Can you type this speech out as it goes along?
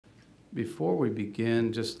Before we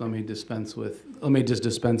begin, just let me just dispense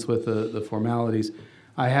with the formalities.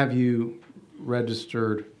 I have you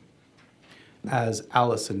registered as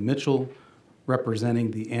Allyson Mitchell,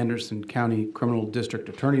 representing the Anderson County Criminal District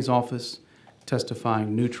Attorney's Office,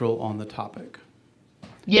 testifying neutral on the topic.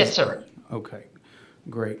 Yes, sir. Okay,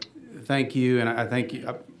 great. Thank you, and I thank you.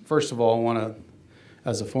 First of all, I want to,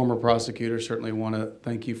 as a former prosecutor, certainly want to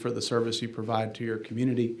thank you for the service you provide to your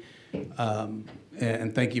community,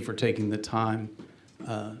 and thank you for taking the time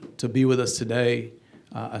to be with us today.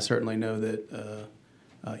 I certainly know that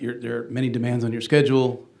there are many demands on your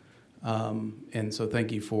schedule, and so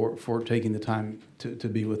thank you for taking the time to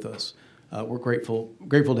be with us. We're grateful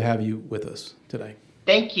to have you with us today.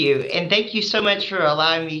 Thank you, and thank you so much for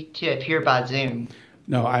allowing me to appear by Zoom.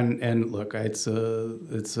 No, and look, it's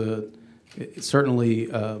certainly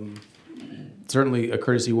a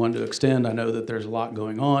courtesy one to extend. I know that there's a lot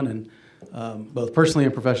going on, and both personally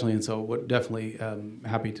and professionally, and so we're definitely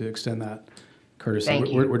happy to extend that courtesy. Thank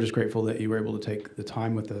you. We're just grateful that you were able to take the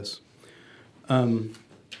time with us.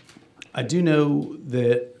 I do know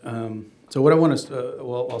that. So what I want to,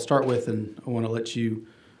 I'll start with, and I want to let you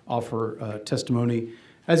offer testimony.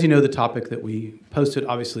 As you know, the topic that we posted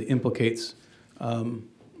obviously implicates Robert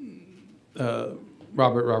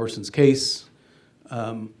Roberson's case,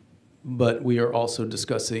 but we are also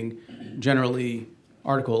discussing generally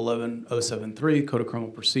Article 11073, Code of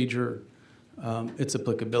Criminal Procedure, its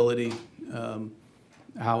applicability,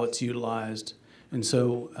 how it's utilized, and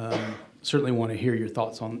so certainly want to hear your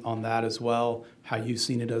thoughts on that as well, how you've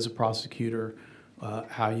seen it as a prosecutor,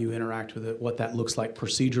 how you interact with it, what that looks like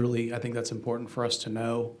procedurally. I think that's important for us to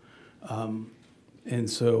know, and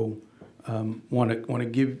so want to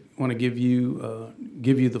give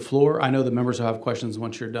you the floor. I know the members will have questions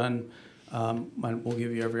once you're done. And we'll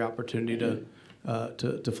give you every opportunity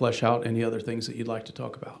to flesh out any other things that you'd like to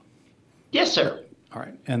talk about. Yes, sir. All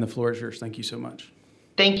right, and the floor is yours. Thank you so much.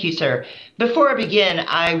 Thank you, sir. Before I begin,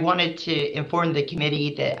 I wanted to inform the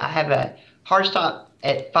committee that I have a hard stop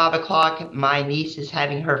at 5 o'clock. My niece is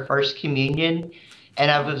having her first communion,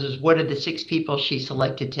 and I was one of the 6 people she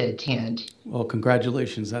selected to attend. Well,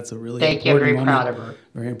 congratulations. That's a really Thank you. I'm very proud of her.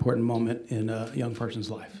 Very important moment in a young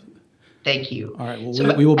person's life. Thank you. All right. Well,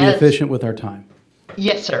 so we will be efficient with our time.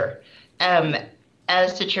 Yes, sir.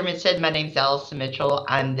 As the chairman said, my name is Allyson Mitchell.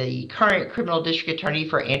 I'm the current criminal district attorney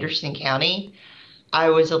for Anderson County. I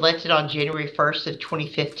was elected on January 1st of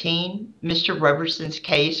 2015. Mr. Roberson's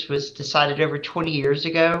case was decided over 20 years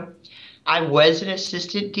ago. I was an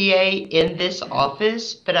assistant DA in this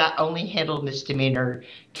office, but I only handled misdemeanor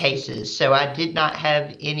cases, so I did not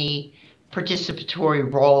have any participatory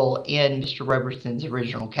role in Mr. Roberson's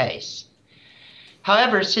original case.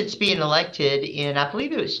 However, since being elected in, I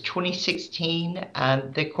believe it was 2016,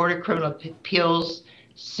 the Court of Criminal Appeals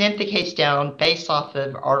sent the case down based off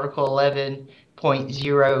of Article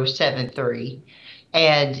 11.073,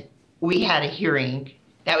 and we had a hearing.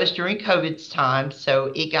 That was during COVID's time,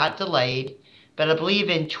 so it got delayed. But I believe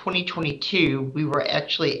in 2022, we were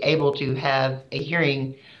actually able to have a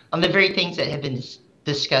hearing on the very things that have been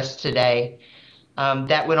discussed today.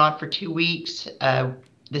 That went on for 2 weeks.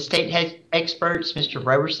 The state had experts, Mr.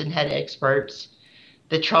 Roberson had experts.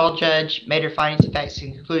 The trial judge made her findings of facts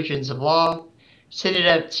and conclusions of law, sent it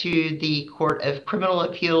up to the Court of Criminal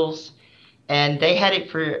Appeals, and they had it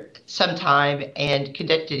for some time and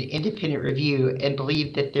conducted an independent review and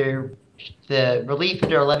believed that the relief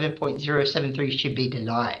under 11.073 should be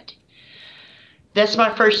denied. That's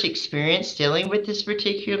my first experience dealing with this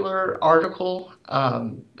particular article,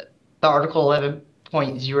 the Article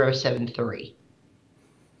 11.073.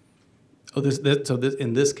 Oh,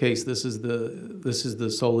 in this case, this is the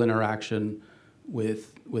sole interaction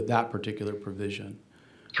with that particular provision.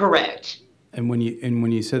 Correct. And when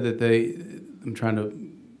you said that I'm trying to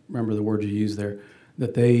remember the word you used there,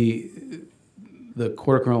 that the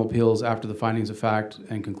Court of Criminal Appeals, after the findings of fact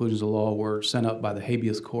and conclusions of law were sent up by the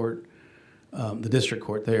habeas court, the district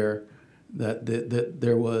court there, that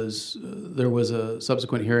there was a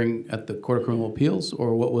subsequent hearing at the Court of Criminal Appeals,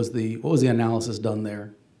 or what was the analysis done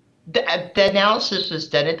there? The analysis was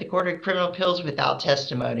done at the Court of Criminal Appeals without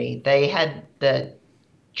testimony. They had the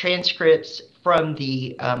transcripts from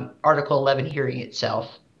the Article 11 hearing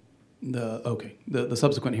itself. The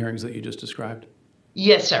subsequent hearings that you just described?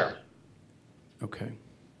 Yes, sir. Okay.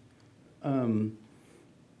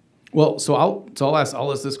 Well, so I'll ask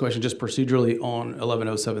this question just procedurally on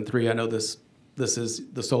 11073. I know this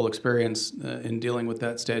is the sole experience in dealing with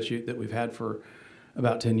that statute that we've had for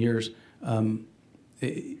about 10 years.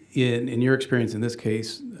 In your experience in this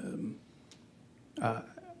case,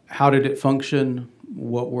 how did it function?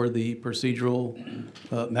 what were the procedural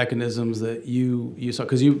mechanisms that you saw?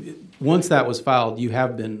 Because once that was filed, you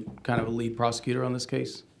have been kind of a lead prosecutor on this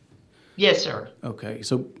case? Yes, sir. Okay,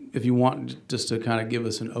 so if you want just to kind of give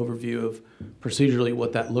us an overview of procedurally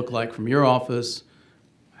what that looked like from your office,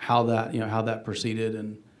 how that proceeded,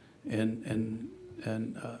 and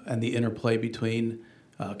the interplay between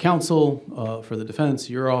counsel for the defense,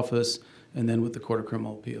 your office, and then with the Court of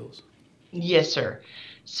Criminal Appeals. Yes, sir.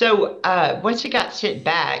 So once it got sent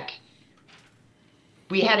back,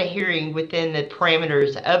 we had a hearing within the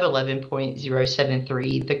parameters of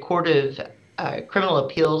 11.073. The Court of Criminal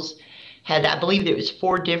Appeals had, I believe it was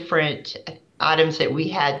 4 different items that we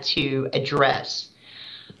had to address.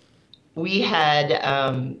 We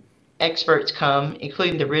had experts come,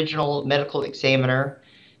 including the original medical examiner.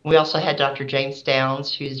 We also had Dr. James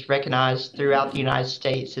Downs, who's recognized throughout the United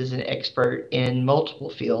States as an expert in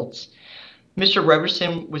multiple fields. Mr.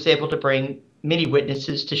 Roberson was able to bring many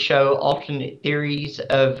witnesses to show alternate theories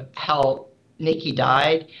of how Nikki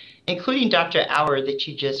died, including Dr. Auer that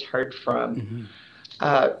you just heard from.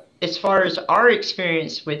 Mm-hmm. As far as our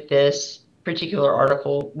experience with this particular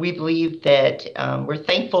article, we believe that we're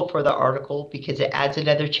thankful for the article because it adds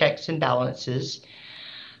another checks and balances.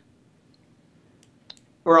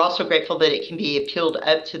 We're also grateful that it can be appealed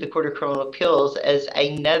up to the Court of Criminal Appeals as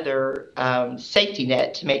another safety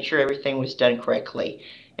net to make sure everything was done correctly.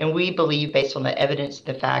 And we believe, based on the evidence,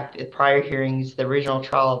 the fact that prior hearings, the original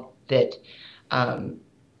trial, that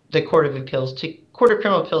the Court of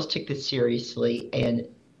Criminal Appeals took this seriously and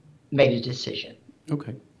made a decision.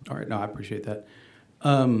 Okay. All right. No, I appreciate that.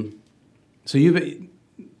 So you've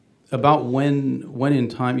about when in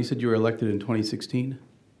time, you said you were elected in 2016?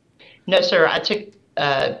 No, sir. I took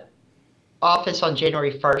office on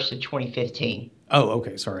January 1st of 2015. Oh,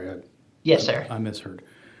 okay. Sorry. Yes, sir. I misheard.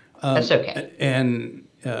 That's okay. And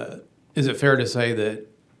is it fair to say that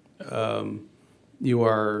you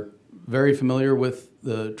are very familiar with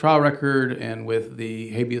the trial record and with the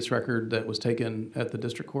habeas record that was taken at the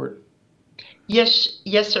district court? Yes,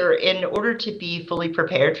 sir. In order to be fully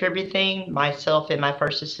prepared for everything, myself and my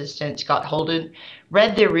first assistant, Scott Holden,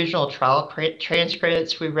 read the original trial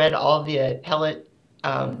transcripts. We read all the appellate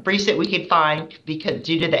briefs that we could find because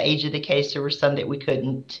due to the age of the case, there were some that we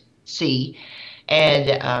couldn't see.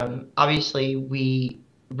 And obviously, we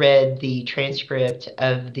read the transcript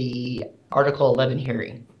of the Article 11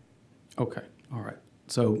 hearing. Okay. All right.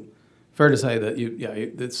 So fair to say that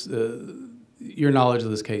your knowledge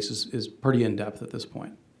of this case is pretty in-depth at this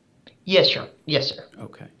point. Yes, sir. Yes, sir.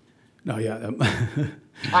 Okay. No, yeah.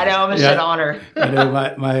 I know, I'm an honor. I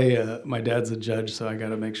know my dad's a judge, so I got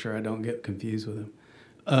to make sure I don't get confused with him.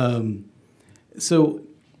 So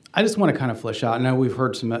I just want to kind of flesh out. Now we've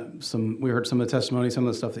heard some of the testimony, some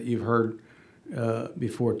of the stuff that you've heard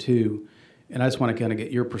before too, and I just want to kind of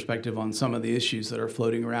get your perspective on some of the issues that are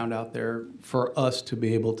floating around out there for us to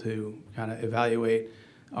be able to kind of evaluate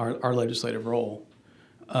our legislative role,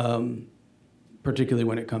 particularly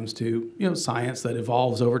when it comes to science that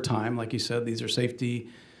evolves over time. Like you said, these are safety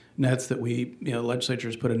nets that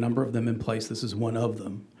legislatures put a number of them in place. This is one of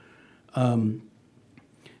them.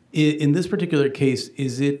 In this particular case,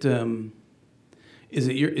 is it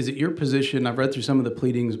your position? I've read through some of the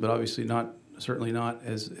pleadings, but obviously certainly not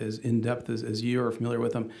as in depth as you are familiar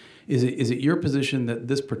with them. Is it your position that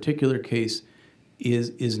this particular case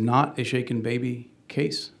is not a shaken baby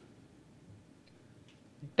case?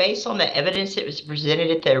 Based on the evidence that was presented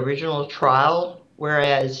at the original trial,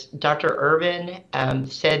 whereas Dr. Urban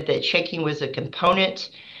said that shaking was a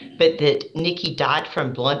component, but that Nikki died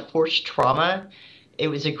from blunt force trauma, it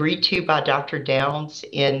was agreed to by Dr. Downs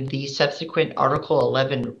in the subsequent Article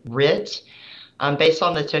 11 writ. Based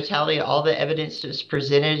on the totality of all the evidence that was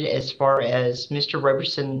presented, as far as Mr.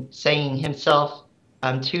 Roberson saying himself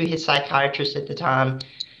to his psychiatrist at the time,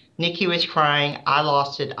 Nikki was crying, I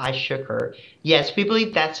lost it, I shook her. Yes, we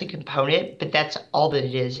believe that's a component, but that's all that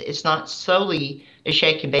it is. It's not solely a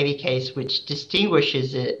shaken baby case, which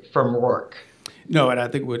distinguishes it from Rourke. No, and I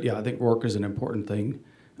think Rourke is an important thing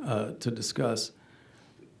to discuss.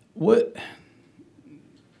 What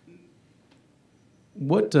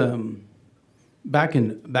back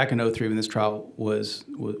in 2003 when this trial was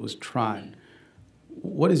tried,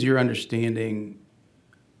 what is your understanding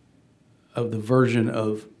of the version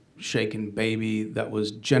of shaken baby that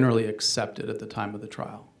was generally accepted at the time of the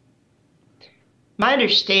trial? My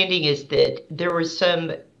understanding is that there were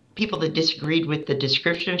some people that disagreed with the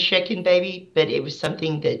description of shaken baby, but it was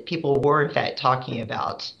something that people were in fact talking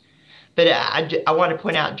about. But I want to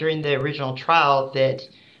point out during the original trial that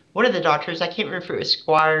one of the doctors, I can't remember if it was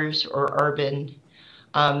Squires or Urban,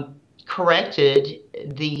 corrected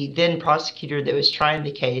the then prosecutor that was trying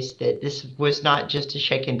the case that this was not just a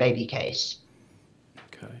shaken baby case.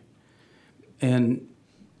 Okay. And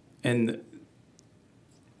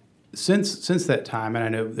since that time, and I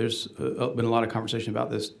know there's been a lot of conversation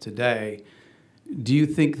about this today, do you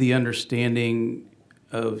think the understanding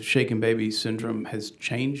of shaken baby syndrome has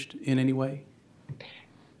changed in any way?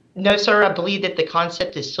 No, sir. I believe that the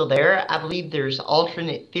concept is still there. I believe there's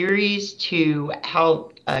alternate theories to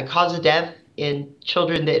how cause of death in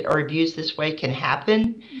children that are abused this way can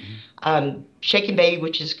happen. Shaken baby,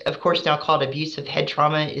 which is, of course, now called abusive head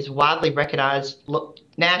trauma, is widely recognized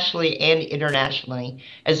nationally and internationally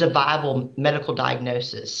as a viable medical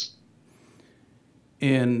diagnosis.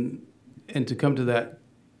 And to come to that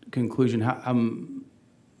conclusion,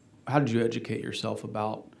 how did you educate yourself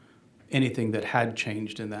about anything that had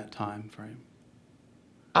changed in that time frame?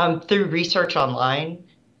 Through research online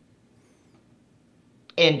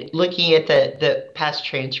and looking at the past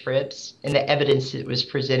transcripts and the evidence that was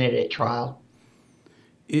presented at trial.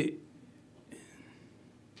 Is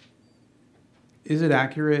it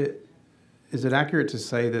accurate to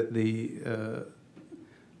say that the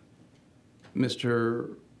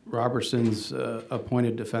Mr. Roberson's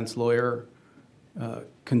appointed defense lawyer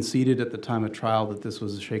conceded at the time of trial that this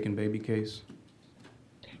was a shaken baby case?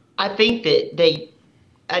 I think that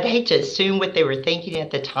I'd hate to assume what they were thinking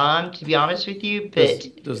at the time, to be honest with you,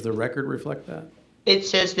 but does the record reflect that? it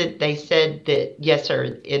says that they said that, yes,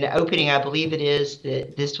 sir, in the opening, I believe it is,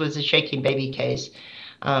 that this was a shaken baby case.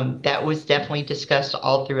 That was definitely discussed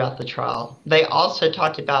all throughout the trial. They also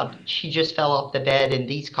talked about she just fell off the bed and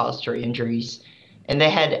these caused her injuries. And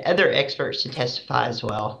they had other experts to testify as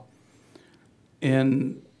well.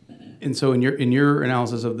 And so in your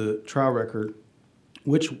analysis of the trial record,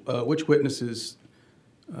 which witnesses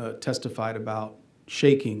testified about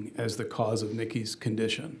shaking as the cause of Nikki's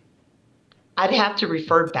condition? I'd have to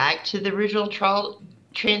refer back to the original trial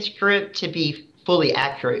transcript to be fully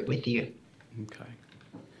accurate with you. Okay.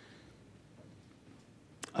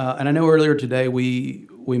 And I know earlier today we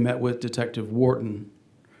met with Detective Wharton,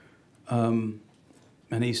 and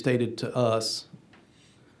he stated to us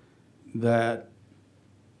that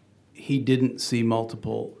he didn't see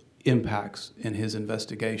multiple impacts in his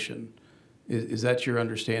investigation. Is that your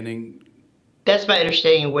understanding? That's my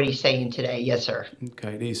understanding of what he's saying today. Yes, sir.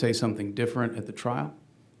 Okay. Did he say something different at the trial?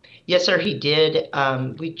 Yes, sir, he did.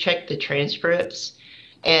 We checked the transcripts,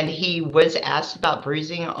 and he was asked about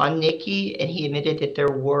bruising on Nikki, and he admitted that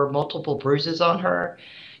there were multiple bruises on her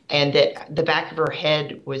and that the back of her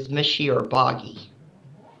head was mushy or boggy.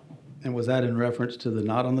 And was that in reference to the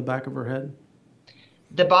knot on the back of her head?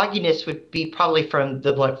 The bogginess would be probably from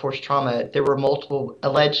the blunt force trauma. There were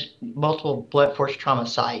alleged multiple blunt force trauma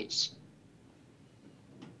sites.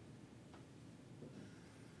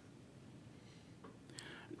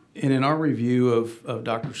 And in our review of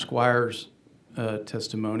Dr. Squire's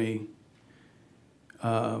testimony,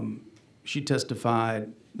 she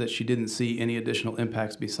testified that she didn't see any additional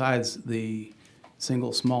impacts besides the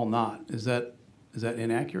single small knot. Is that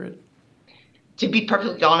inaccurate? To be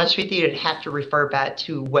perfectly honest with you, I'd have to refer back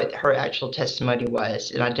to what her actual testimony was,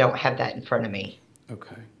 and I don't have that in front of me.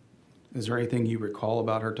 Okay. Is there anything you recall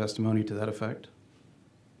about her testimony to that effect?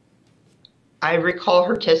 I recall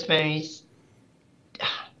her testimonies.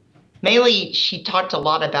 Mainly, she talked a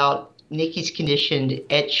lot about Nikki's condition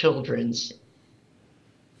at Children's.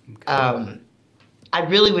 Okay. I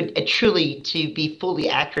really would, truly, to be fully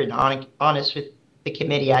accurate and honest with the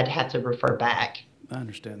committee, I'd have to refer back. I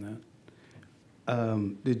understand that.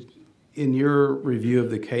 In your review of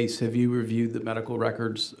the case, have you reviewed the medical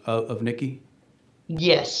records of Nikki?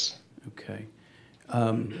 Yes. Okay.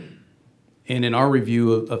 And in our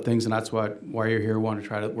review of things, and that's why you're here,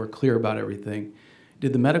 we're clear about everything.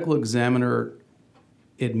 Did the medical examiner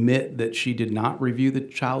admit that she did not review the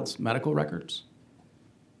child's medical records?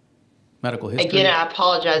 Medical history? Again, I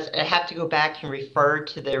apologize. I have to go back and refer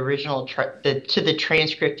to the original, to the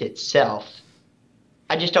transcript itself.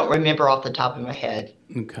 I just don't remember off the top of my head.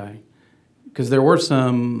 Okay. Because there was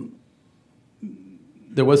some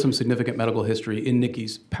significant medical history in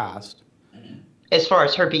Nikki's past. As far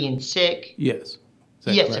as her being sick? Yes.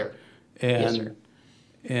 Yes, sir. Yes, sir.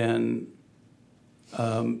 And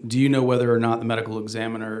do you know whether or not the medical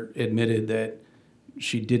examiner admitted that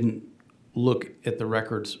she didn't look at the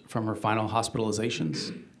records from her final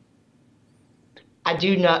hospitalizations? I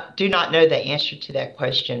do not know the answer to that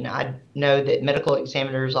question. I know that medical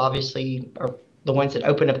examiners obviously are the ones that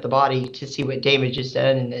open up the body to see what damage is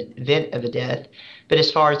done in the event of a death. But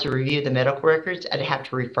as far as the review of the medical records, I'd have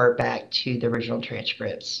to refer back to the original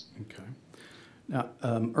transcripts. Okay. Now,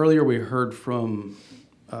 earlier we heard from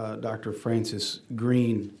Dr. Francis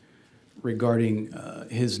Green regarding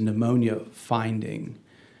his pneumonia finding.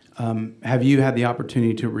 Have you had the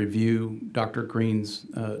opportunity to review Dr. Green's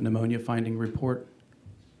pneumonia finding report?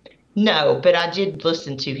 No, but I did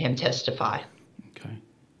listen to him testify. Okay.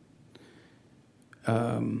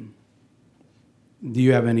 Do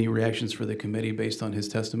you have any reactions for the committee based on his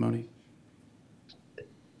testimony?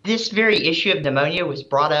 This very issue of pneumonia was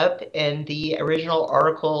brought up in the original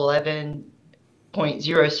Article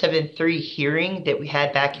 11.073 hearing that we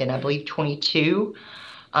had back in, I believe, 22.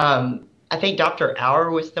 I think Dr. Auer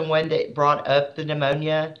was the one that brought up the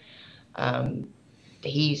pneumonia.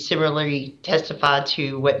 He similarly testified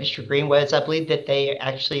to what Mr. Green was. I believe that they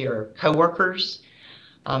actually are coworkers.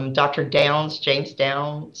 Dr. Downs, James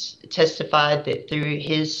Downs, testified that through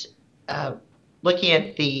his looking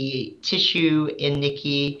at the tissue in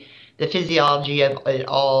Nikki, the physiology of it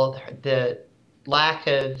all, the lack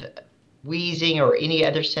of wheezing or any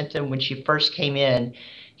other symptom when she first came in,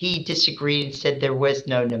 he disagreed and said there was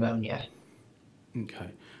no pneumonia. Okay.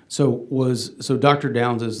 So Dr.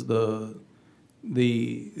 Downs is the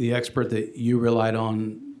expert that you relied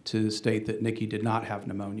on to state that Nikki did not have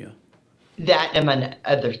pneumonia? That among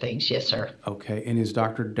other things, yes, sir. Okay. And is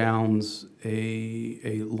Dr. Downs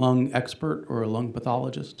a lung expert or a lung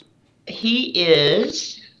pathologist? He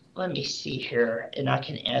is, let me see here, and I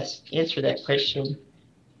can answer that question.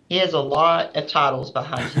 He has a lot of titles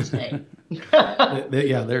behind his name.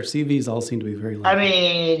 Yeah, their CVs all seem to be very long. I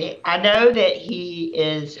mean, I know that he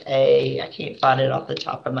is I can't find it off the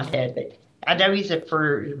top of my head, but I know he's a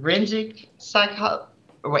forensic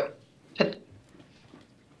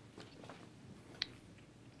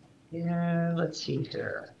yeah, let's see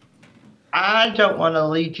here. I don't want to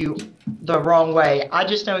lead you the wrong way. I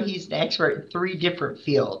just know he's an expert in 3 different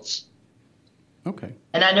fields. Okay.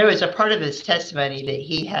 And I know as a part of his testimony that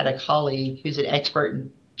he had a colleague who's an expert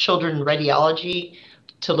in children radiology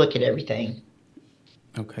to look at everything.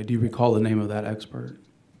 Okay. Do you recall the name of that expert?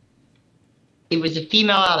 It was a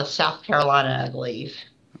female out of South Carolina, I believe.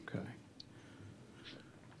 Okay.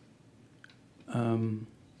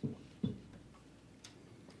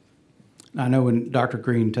 I know when Dr.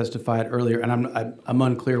 Green testified earlier, and I'm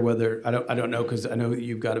unclear whether I don't know because I know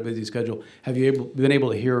you've got a busy schedule. Have you been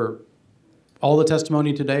able to hear all the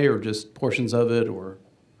testimony today, or just portions of it, or?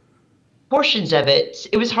 Portions of it.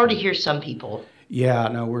 It was hard to hear some people. Yeah,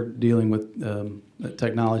 no, we're dealing with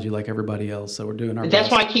technology like everybody else, so we're doing our best.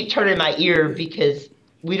 That's why I keep turning my ear, because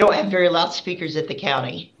we don't have very loud speakers at the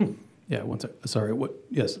county. Yeah, one second. Sorry. What?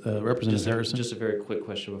 Yes, Representative Harrison. Just a very quick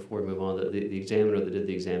question before we move on. The examiner that did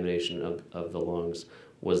the examination of the lungs,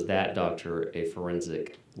 was that doctor a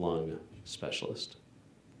forensic lung specialist?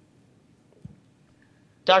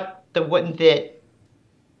 The one that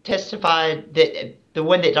testified, the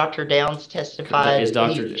one that Dr. Downs testified. Was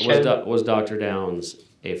Dr. Downs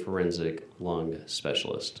a forensic lung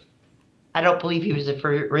specialist? I don't believe he was a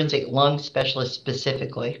forensic lung specialist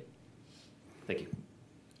specifically. Thank you.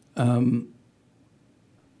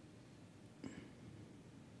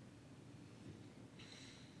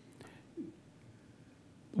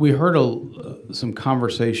 We heard some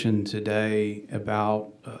conversation today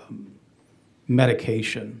about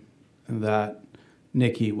medication that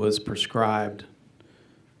Nikki was prescribed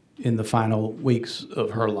in the final weeks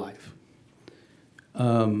of her life.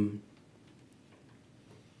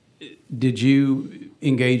 Did you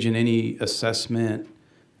engage in any assessment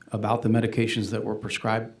about the medications that were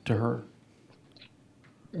prescribed to her?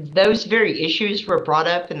 Those very issues were brought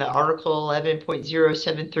up in the Article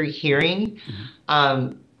 11.073 hearing.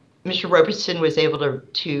 Mr. Roberson was able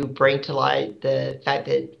to bring to light the fact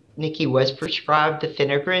that Nikki was prescribed the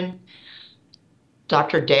phenegrin.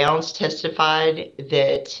 Dr. Downs testified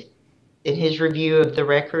that in his review of the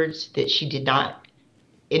records that she did not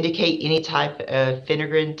indicate any type of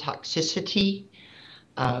phenegrin toxicity,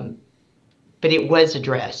 but it was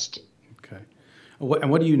addressed. Okay.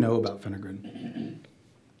 And what do you know about phenegrin?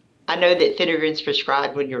 I know that phenegrin is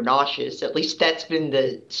prescribed when you're nauseous. At least that's been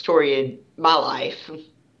the story in my life.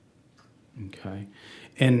 Okay.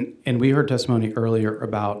 And we heard testimony earlier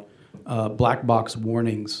about black box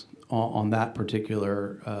warnings on that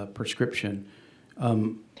particular prescription.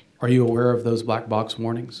 Are you aware of those black box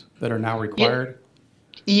warnings that are now required?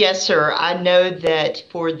 Yes, sir. I know that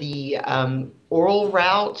for the oral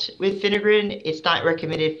route with phenegrin, it's not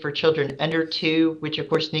recommended for children under 2, which of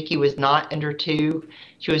course Nikki was not under 2.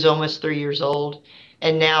 She was almost 3 years old.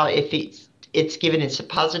 And now if it's given in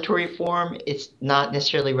suppository form, it's not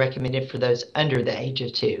necessarily recommended for those under the age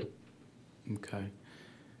of 2. Okay.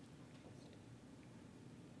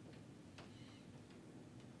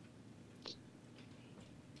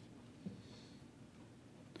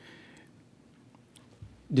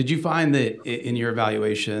 Did you find that in your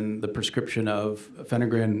evaluation, the prescription of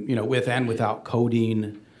phenergan, with and without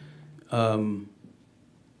codeine, was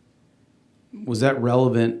that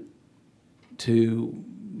relevant to?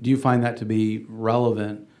 Do you find that to be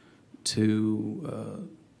relevant to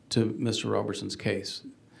Mr. Roberson's case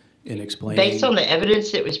in explaining? Based on the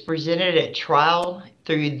evidence that was presented at trial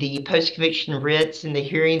through the post-conviction writs and the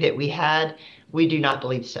hearing that we had, we do not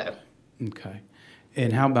believe so. Okay.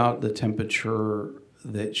 And how about the temperature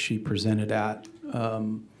that she presented at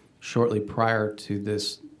shortly prior to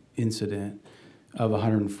this incident of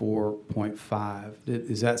 104.5?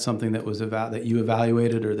 Is that something that was that you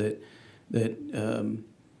evaluated, or that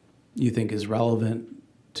you think is relevant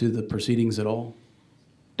to the proceedings at all?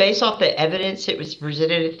 Based off the evidence that was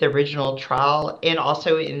presented at the original trial and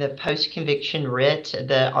also in the post-conviction writ,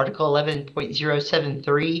 the Article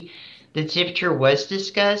 11.073, the temperature was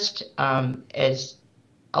discussed. As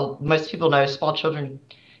most people know, small children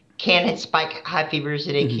can spike high fevers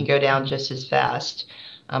and it can go down just as fast.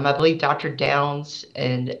 I believe Dr. Downs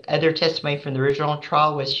and other testimony from the original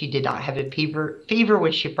trial was she did not have a fever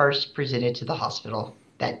when she first presented to the hospital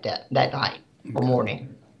that night or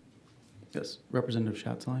morning. Yes, Representative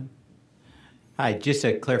Schatzline. Hi, just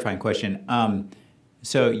a clarifying question.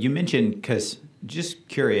 So you mentioned, because just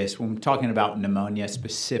curious, when we're talking about pneumonia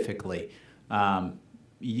specifically,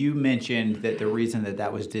 you mentioned that the reason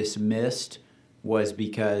that was dismissed was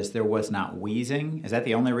because there was not wheezing. Is that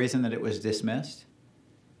the only reason that it was dismissed?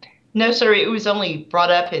 No, sir. It was only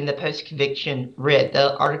brought up in the post-conviction writ,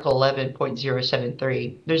 the Article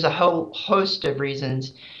 11.073. There's a whole host of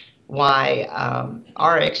reasons why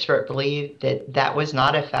our expert believed that was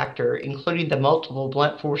not a factor, including the multiple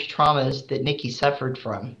blunt force traumas that Nikki suffered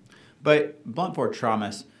from. But blunt force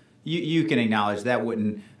traumas, you can acknowledge that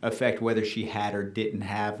wouldn't affect whether she had or didn't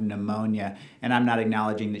have pneumonia. And I'm not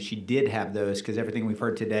acknowledging that she did have those, because everything we've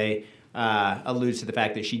heard today alludes to the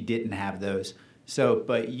fact that she didn't have those. So,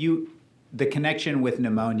 but the connection with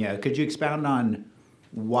pneumonia, could you expound on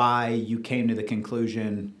why you came to the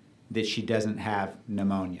conclusion that she doesn't have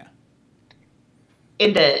pneumonia?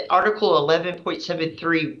 In the Article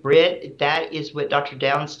 11.73 writ, that is what Dr.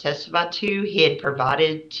 Downs testified to. He had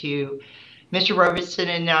provided to Mr. Roberson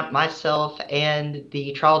and not myself and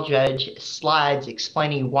the trial judge slides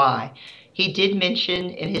explaining why. He did mention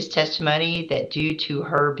in his testimony that due to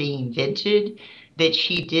her being vented, that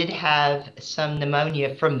she did have some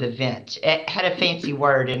pneumonia from the vent. It had a fancy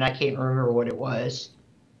word, and I can't remember what it was.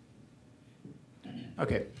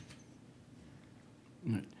 Okay.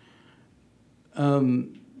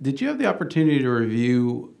 Did you have the opportunity to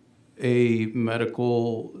review a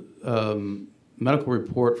medical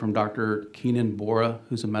report from Dr. Keenan Bora,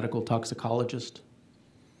 who's a medical toxicologist?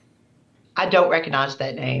 I don't recognize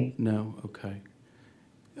that name. No, okay.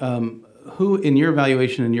 Who, in your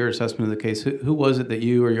evaluation and your assessment of the case, who was it that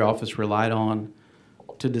you or your office relied on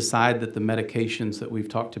to decide that the medications that we've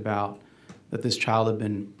talked about, that this child had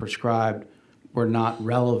been prescribed, were not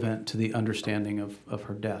relevant to the understanding of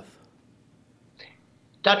her death?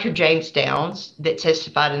 Dr. James Downs, that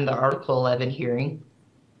testified in the Article 11 hearing.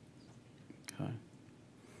 Okay.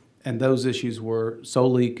 And those issues were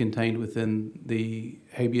solely contained within the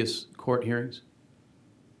habeas court hearings?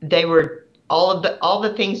 They were all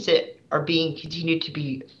the things that are being continued to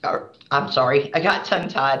be, I'm sorry, I got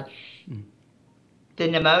tongue-tied. The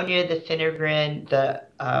pneumonia, the phenergan, the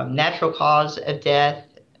natural cause of death,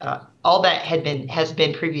 all that has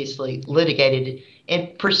been previously litigated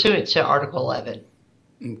in pursuant to Article 11.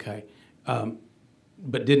 Okay.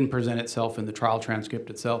 But didn't present itself in the trial transcript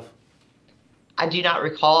itself? I do not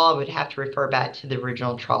recall. I would have to refer back to the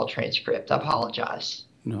original trial transcript. I apologize.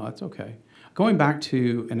 No, that's okay. Going back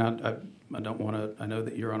to, and I don't want to, I know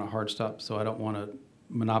that you're on a hard stop, so I don't want to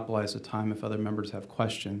monopolize the time if other members have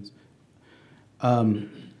questions. You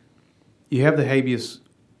have the habeas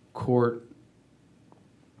court,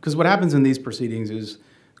 because what happens in these proceedings is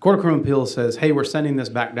the Court of Criminal Appeals says, hey, we're sending this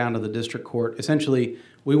back down to the district court. Essentially,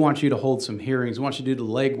 we want you to hold some hearings. We want you to do the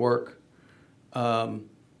legwork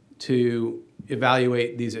to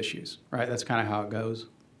evaluate these issues, right? That's kind of how it goes.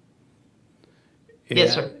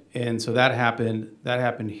 Yes, sir. And so that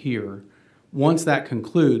happened here. Once that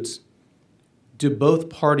concludes, do both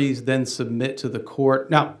parties then submit to the court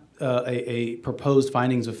now a proposed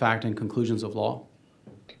findings of fact and conclusions of law?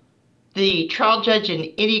 The trial judge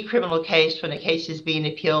in any criminal case, when a case is being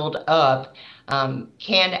appealed up,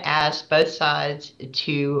 can ask both sides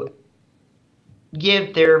to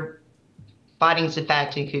give their findings of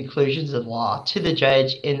fact and conclusions of law to the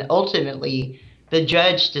judge, and ultimately the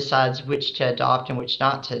judge decides which to adopt and which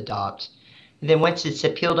not to adopt. And then once it's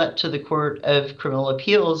appealed up to the Court of Criminal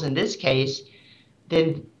Appeals, in this case,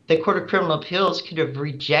 then the Court of Criminal Appeals could have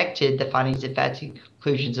rejected the findings of fact and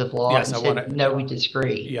conclusions of law Yes, and I said, wanna- no, we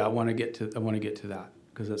disagree. Yeah, I want to get to that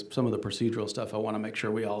because that's some of the procedural stuff I want to make sure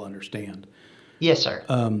we all understand. Yes, sir.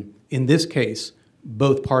 In this case,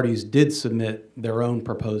 both parties did submit their own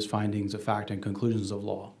proposed findings of fact and conclusions of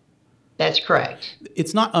law. That's correct.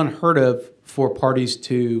 It's not unheard of for parties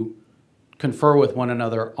to confer with one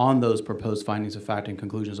another on those proposed findings of fact and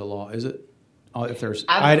conclusions of law, is it? If there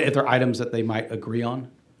are items that they might agree on?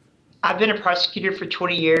 I've been a prosecutor for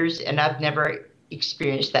 20 years, and I've never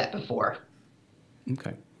experienced that before.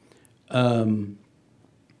 Okay.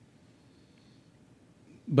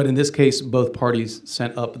 But in this case, both parties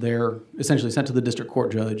essentially sent to the district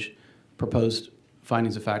court judge proposed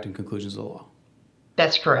findings of fact and conclusions of the law.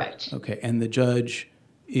 That's correct. Okay, and the judge,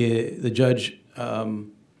 in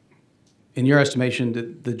your estimation,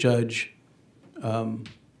 did the judge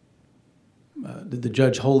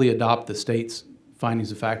wholly adopt the state's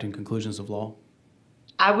findings of fact and conclusions of law?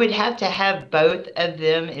 I would have to have both of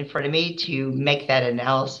them in front of me to make that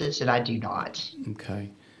analysis, and I do not.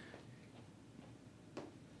 Okay.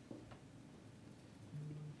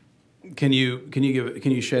 Can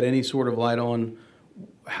you shed any sort of light on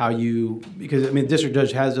how because I mean, the district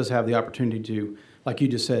judge does have the opportunity to, like you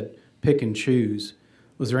just said, pick and choose.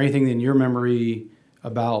 Was there anything in your memory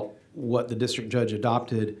about what the district judge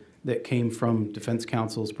adopted that came from defense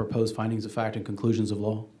counsel's proposed findings of fact and conclusions of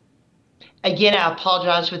law? Again, I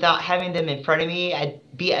apologize. Without having them in front of me, I'd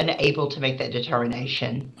be unable to make that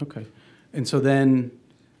determination. Okay. And so then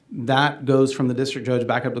that goes from the district judge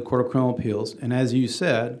back up to the Court of Criminal Appeals. And as you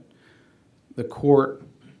said, the court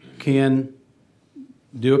can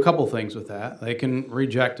do a couple things with that. They can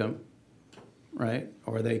reject them, right?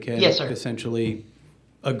 Or they can Yes, sir. essentially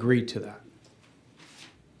agree to that.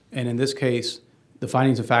 And in this case, the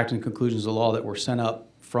findings of fact and conclusions of law that were sent up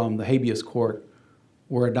from the habeas court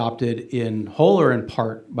were adopted in whole or in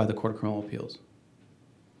part by the Court of Criminal Appeals.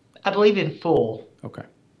 I believe in full. Okay.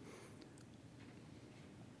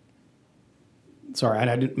 Sorry,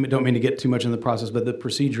 I don't mean to get too much in the process, but the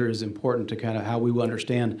procedure is important to kind of how we will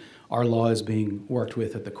understand our law is being worked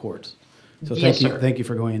with at the courts. So Yes, sir. Thank you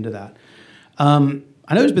for going into that. I know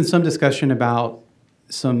there's been some discussion about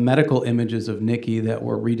some medical images of Nikki that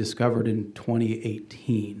were rediscovered in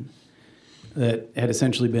 2018 that had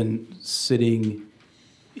essentially been sitting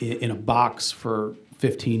in a box for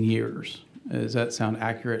 15 years. Does that sound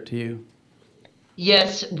accurate to you?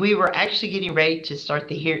 Yes, we were actually getting ready to start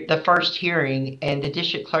the first hearing, and the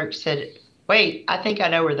district clerk said, wait, I think I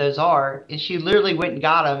know where those are. And she literally went and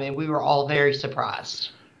got them, and we were all very surprised.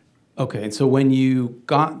 Okay, and so when you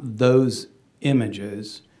got those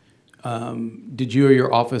images, did you or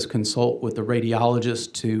your office consult with the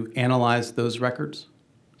radiologist to analyze those records?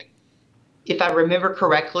 If I remember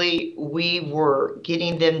correctly, we were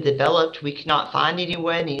getting them developed. We could not find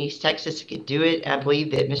anyone in East Texas that could do it. And I believe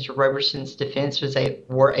that Mr. Roberson's defense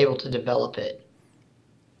were able to develop it.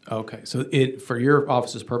 Okay, so for your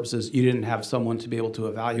office's purposes, you didn't have someone to be able to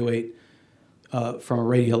evaluate from a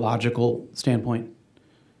radiological standpoint?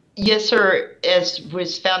 Yes, sir. As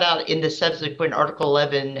was found out in the subsequent Article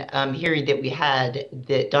 11 hearing that we had,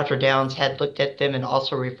 that Dr. Downs had looked at them and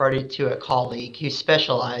also referred it to a colleague who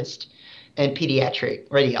specialized in pediatric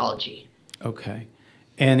radiology. Okay,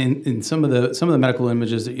 and in some of the medical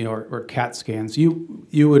images that are CAT scans, you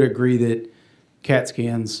would agree that CAT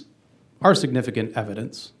scans are significant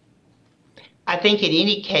evidence? I think in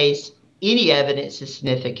any case, any evidence is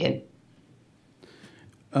significant.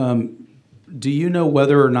 Do you know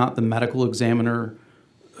whether or not the medical examiner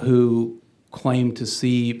who claimed to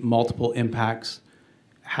see multiple impacts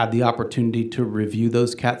had the opportunity to review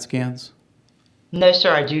those CAT scans? No,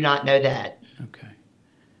 sir, I do not know that. Okay.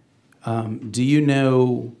 Do you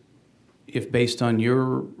know if, based on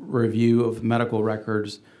your review of medical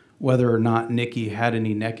records, whether or not Nikki had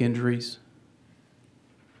any neck injuries?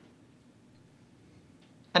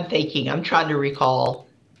 I'm trying to recall.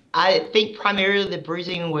 I think primarily the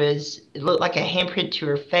bruising it looked like a handprint to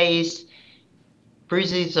her face,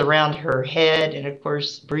 bruises around her head, and of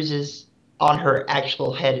course, bruises on her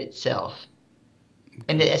actual head itself.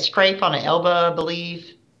 And a scrape on an elbow, I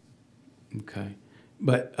believe. Okay.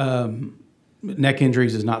 But neck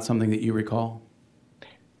injuries is not something that you recall?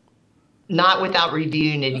 Not without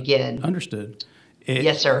reviewing it again. Understood.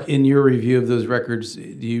 Yes, sir. In your review of those records,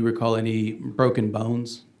 do you recall any broken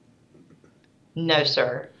bones? No,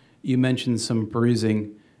 sir. You mentioned some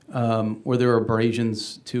bruising. Were there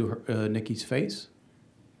abrasions to Nikki's face?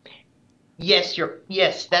 Yes,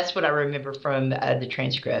 that's what I remember from the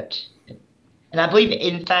transcript. And I believe,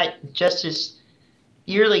 in fact,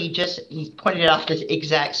 Yearly he pointed out this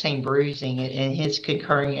exact same bruising and his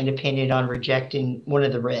concurring and opinion on rejecting one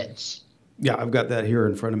of the writs. Yeah, I've got that here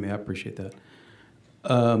in front of me. I appreciate that.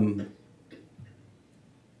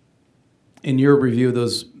 In your review of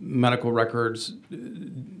those medical records,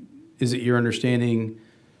 is it your understanding,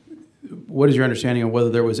 what is your understanding of whether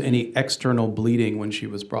there was any external bleeding when she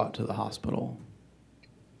was brought to the hospital?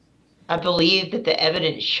 I believe that the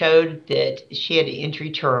evidence showed that she had an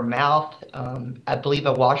injury to her mouth. I believe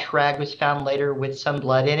a wash rag was found later with some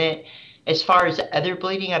blood in it. As far as other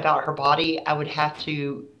bleeding about her body, I would have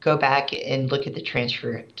to go back and look at the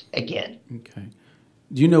transcript again. Okay.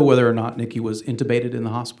 Do you know whether or not Nikki was intubated in the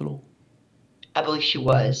hospital? I believe she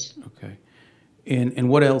was. Okay. And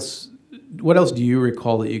what else do you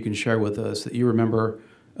recall that you can share with us that you remember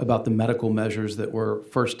about the medical measures that were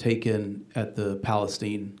first taken at the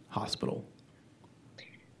Palestine hospital?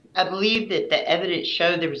 I believe that the evidence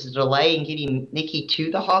showed there was a delay in getting Nikki to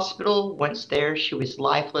the hospital. Once there, she was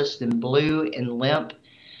lifeless and blue and limp.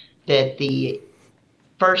 That the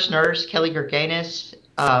first nurse, Kelly Gerganis,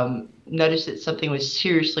 noticed that something was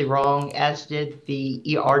seriously wrong, as did the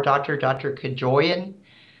ER doctor, Dr. Kajoyan.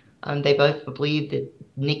 They both believed that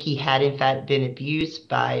Nikki had in fact been abused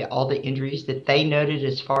by all the injuries that they noted,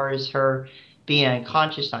 as far as her being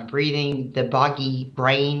unconscious, not breathing, the boggy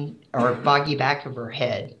brain or boggy back of her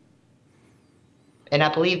head. And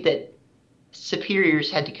I believe that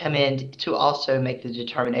superiors had to come in to also make the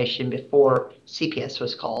determination before CPS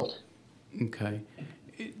was called. Okay.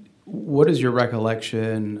 What is your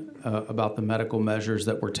recollection about the medical measures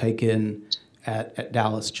that were taken at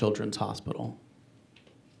Dallas Children's Hospital?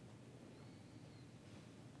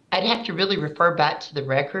 I'd have to really refer back to the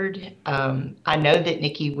record. I know that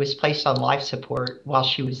Nikki was placed on life support while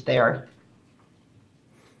she was there.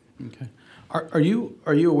 Okay. Are you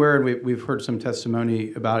aware, and we've heard some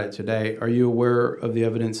testimony about it today, are you aware of the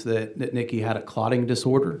evidence that Nikki had a clotting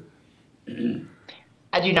disorder?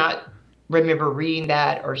 I do not remember reading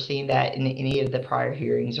that or seeing that in any of the prior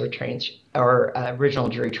hearings or original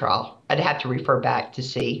jury trial. I'd have to refer back to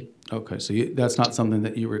see. Okay, so that's not something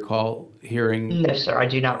that you recall hearing? No, sir, I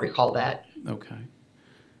do not recall that. Okay.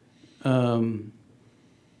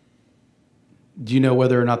 Do you know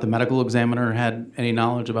whether or not the medical examiner had any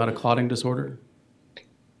knowledge about a clotting disorder?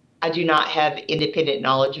 I do not have independent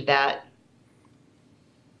knowledge of that.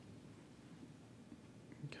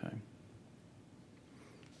 Okay.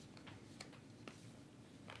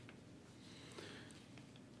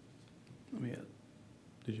 Let me.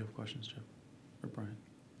 Did you have questions, Jeff or Brian?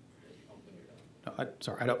 No,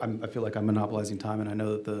 sorry, I feel like I'm monopolizing time, and I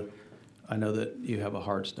know that you have a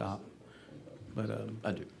hard stop, but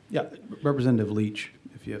I do. Yeah, Representative Leach,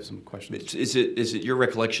 if you have some questions. Is it your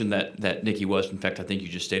recollection that Nikki was, in fact, I think you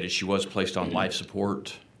just stated she was placed on life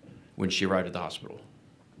support when she arrived at the hospital?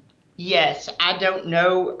 Yes, I don't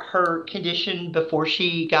know her condition before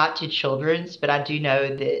she got to Children's, but I do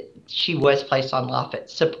know that she was placed on life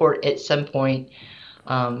support at some point.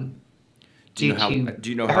 Do you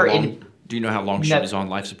know how long she was on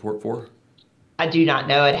life support for? I do not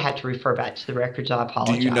know. I'd have to refer back to the records. I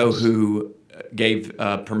apologize. Do you know who gave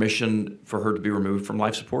permission for her to be removed from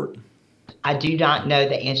life support? I do not know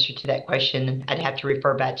the answer to that question. I'd have to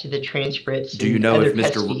refer back to the transcripts. Do you know if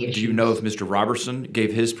Mr. Roberson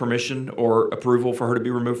gave his permission or approval for her to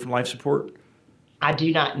be removed from life support? I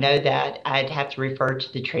do not know that. I'd have to refer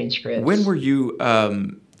to the transcripts. When were you,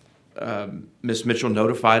 Ms. Mitchell,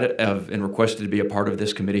 notified of and requested to be a part of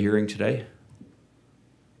this committee hearing today?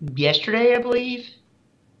 Yesterday, I believe.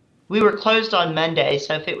 We were closed on Monday,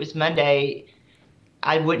 so if it was Monday,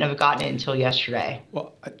 I wouldn't have gotten it until yesterday.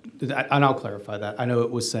 Well, and I'll clarify that. I know it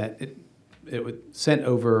was sent. It was sent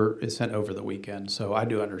over the weekend, so I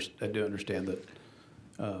do understand that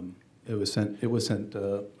it was sent. It was sent.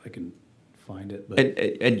 I can find it. But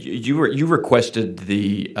and you requested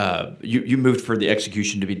you moved for the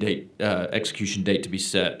execution date to be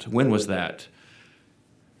set. When was that?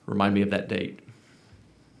 Remind me of that date.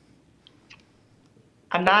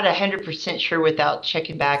 I'm not 100% sure without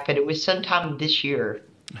checking back, but it was sometime this year,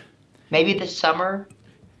 maybe this summer.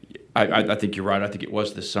 I think you're right. I think it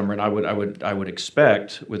was this summer, and I would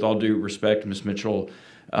expect, with all due respect, Ms. Mitchell,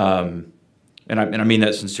 and I mean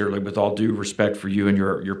that sincerely, with all due respect for you and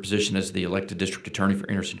your position as the elected district attorney for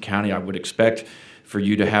Anderson County, I would expect for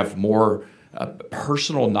you to have more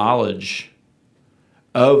personal knowledge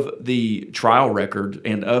of the trial record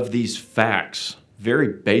and of these facts, very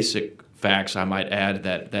basic facts, I might add,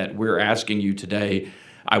 that we're asking you today.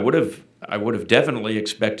 I would have definitely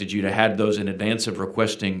expected you to have those in advance of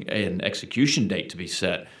requesting an execution date to be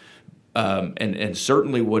set. and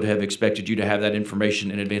certainly would have expected you to have that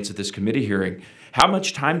information in advance of this committee hearing. How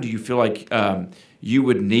much time do you feel like you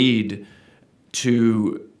would need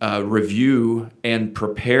to review and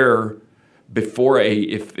prepare before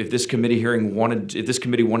if this committee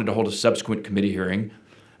wanted to hold a subsequent committee hearing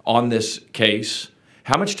on this case?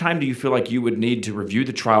 How much time do you feel like you would need to review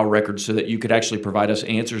the trial record so that you could actually provide us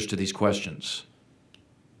answers to these questions?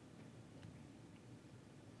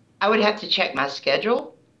 I would have to check my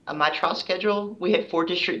schedule, my trial schedule. We have 4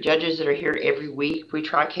 district judges that are here every week. We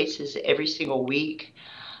try cases every single week.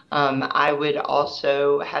 I would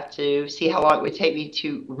also have to see how long it would take me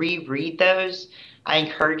to reread those. I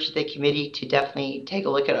encourage the committee to definitely take a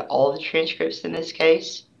look at all the transcripts in this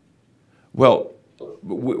case. Well,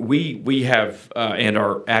 we have and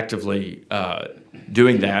are actively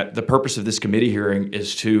doing that. The purpose of this committee hearing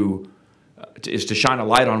is to shine a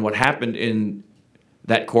light on what happened in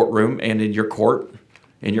that courtroom and in your court,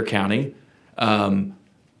 in your county, and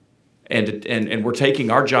we're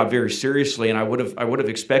taking our job very seriously. And I would have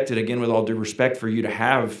expected, again, with all due respect, for you to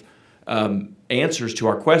have answers to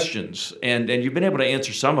our questions, and you've been able to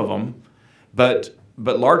answer some of them, but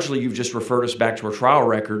largely you've just referred us back to our trial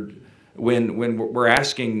record when we're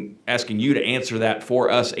asking you to answer that for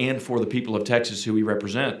us and for the people of Texas who we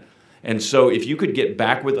represent. And so if you could get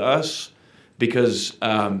back with us, because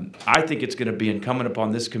I think it's going to be incumbent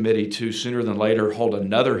upon this committee to sooner than later hold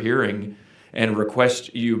another hearing and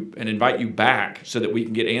request you and invite you back so that we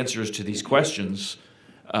can get answers to these questions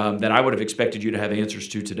that I would have expected you to have answers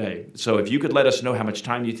to today. So if you could let us know how much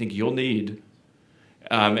time you think you'll need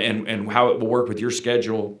and how it will work with your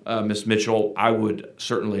schedule, Ms. Mitchell, I would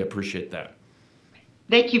certainly appreciate that.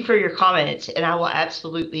 Thank you for your comments, and I will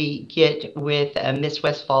absolutely get with Ms.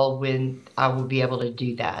 Westfall when I will be able to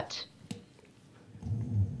do that.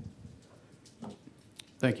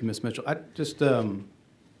 Thank you, Ms. Mitchell. I just going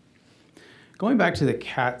back to the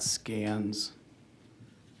CAT scans.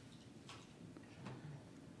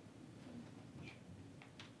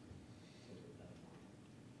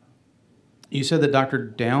 You said that Dr.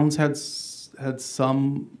 Downs had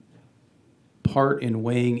some part in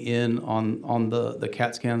weighing in on the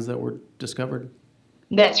CAT scans that were discovered?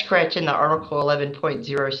 That's correct, in the Article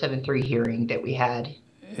 11.073 hearing that we had.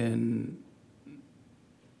 And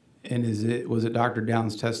was it Dr.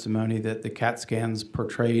 Downs' testimony that the CAT scans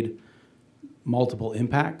portrayed multiple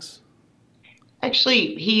impacts?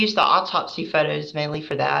 Actually, he used the autopsy photos mainly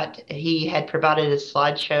for that. He had provided a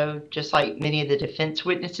slideshow, just like many of the defense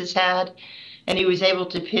witnesses had, and he was able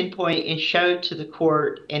to pinpoint and show to the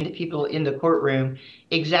court and the people in the courtroom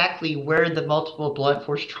exactly where the multiple blunt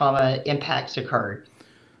force trauma impacts occurred.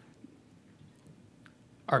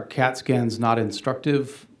 Are CAT scans not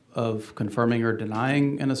instructive of confirming or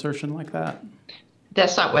denying an assertion like that?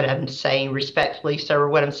 That's not what I'm saying, respectfully, sir.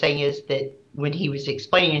 What I'm saying is that when he was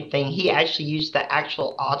explaining anything, he actually used the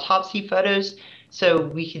actual autopsy photos so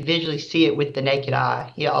we could visually see it with the naked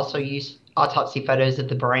eye. He also used autopsy photos of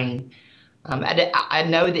the brain. I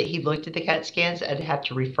know that he looked at the CAT scans. I'd have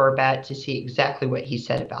to refer back to see exactly what he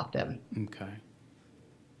said about them. Okay.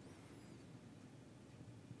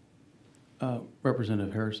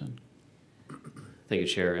 Representative Harrison. Thank you,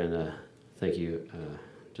 Chair, and thank you,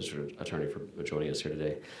 District Attorney, for joining us here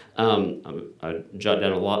today. I jotted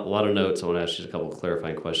down a lot of notes. I want to ask you a couple of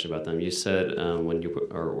clarifying questions about them. You said when you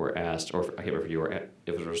were asked, or I can't remember if you were, if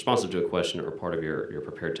it was responsive to a question or part of your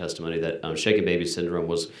prepared testimony, that shaken baby syndrome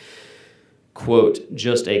was, quote,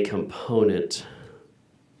 just a component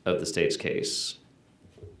of the state's case.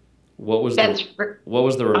 What was the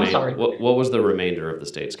remainder of the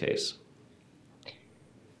state's case?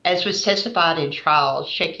 As was testified in trial,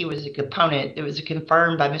 shaky was a component that was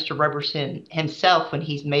confirmed by Mr. Roberson himself when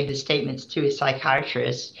he's made the statements to his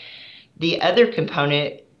psychiatrist. The other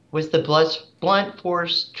component was the blunt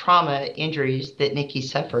force trauma injuries that Nikki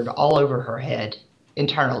suffered all over her head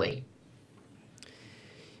internally.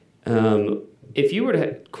 If you were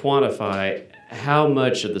to quantify how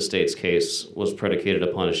much of the state's case was predicated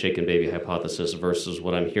upon a shaken baby hypothesis versus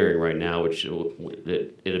what I'm hearing right now, which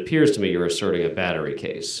it appears to me you're asserting a battery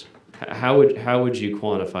case, how would you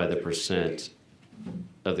quantify the percent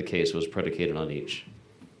of the case was predicated on each?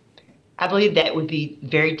 I believe that would be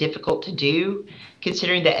very difficult to do,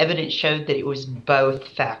 considering the evidence showed that it was both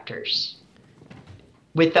factors,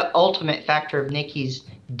 with the ultimate factor of Nikki's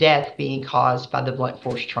death being caused by the blunt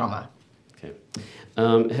force trauma. Okay.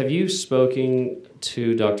 Have you spoken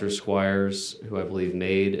to Dr. Squires, who I believe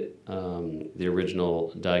made the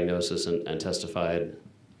original diagnosis and testified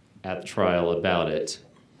at the trial about it?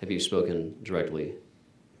 Have you spoken directly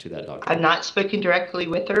to that doctor? I've not spoken directly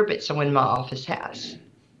with her, but someone in my office has.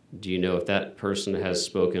 Do you know if that person has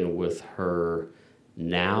spoken with her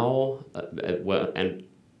now, and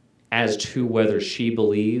as to whether she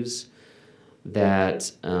believes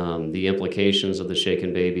that the implications of the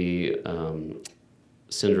shaken baby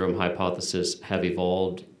syndrome hypothesis have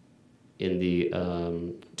evolved in the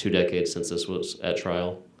 2 decades since this was at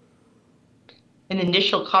trial? In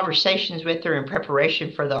initial conversations with her in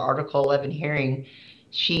preparation for the Article 11 hearing,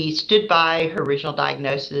 she stood by her original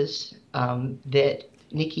diagnosis that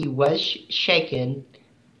Nikki was shaken,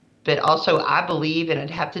 but also I believe, and I'd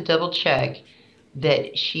have to double check,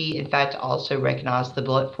 that she in fact also recognized the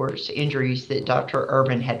blunt force injuries that Dr.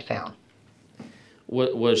 Urban had found.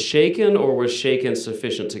 Was shaken, or was shaken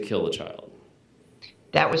sufficient to kill the child?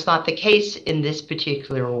 That was not the case in this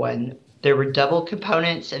particular one. There were double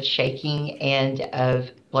components of shaking and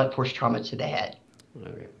of blunt force trauma to the head.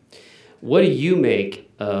 Okay. What do you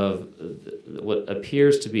make of what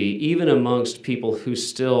appears to be, even amongst people who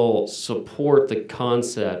still support the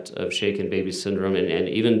concept of shaken baby syndrome and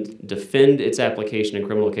even defend its application in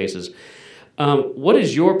criminal cases, what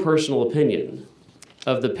is your personal opinion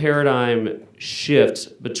of the paradigm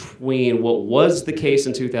shift between what was the case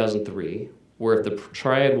in 2003, where if the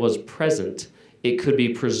triad was present, it could be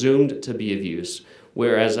presumed to be of use,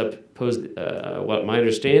 whereas what my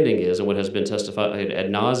understanding is, and what has been testified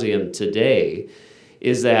ad nauseum today,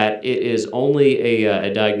 is that it is only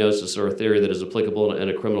a diagnosis or a theory that is applicable in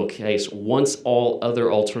a criminal case once all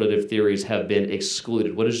other alternative theories have been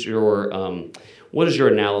excluded. What is your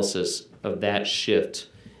analysis of that shift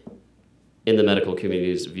in the medical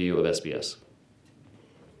community's view of SBS?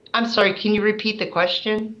 I'm sorry, can you repeat the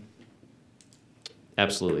question?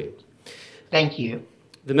 Absolutely. Thank you.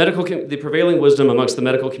 The prevailing wisdom amongst the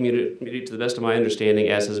medical community, to the best of my understanding,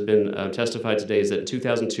 as has been testified today, is that in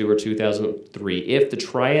 2002 or 2003, if the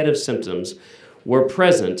triad of symptoms were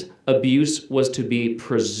present, abuse was to be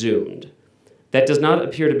presumed. That does not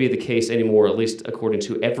appear to be the case anymore, at least according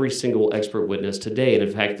to every single expert witness today. And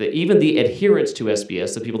in fact, even the adherents to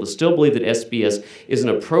SBS, the people that still believe that SBS is an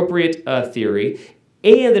appropriate theory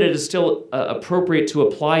and that it is still appropriate to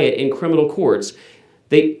apply it in criminal courts,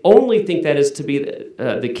 they only think that is to be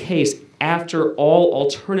the case after all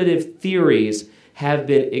alternative theories have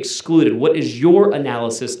been excluded. What is your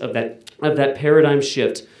analysis of that paradigm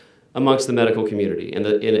shift amongst the medical community in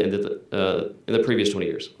the previous 20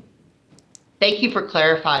 years? Thank you for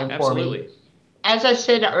clarifying for Absolutely. me. As I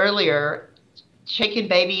said earlier, shaken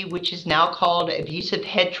baby, which is now called abusive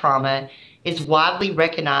head trauma, is widely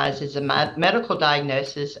recognized as a medical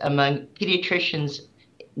diagnosis among pediatricians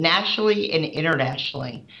nationally and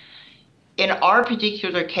internationally. In our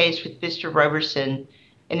particular case with Mr. Roberson,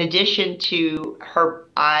 in addition to her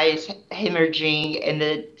eyes hemorrhaging and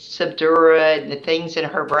the subdura and the things in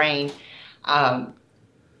her brain,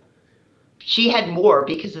 she had more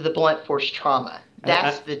because of the blunt force trauma.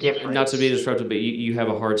 That's the difference. Not to be disruptive, but you have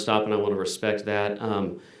a hard stop, and I want to respect that.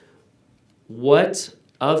 What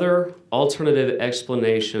other alternative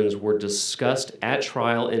explanations were discussed at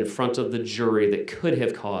trial in front of the jury that could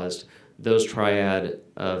have caused those triad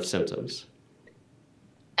of symptoms?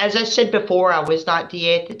 As I said before, I was not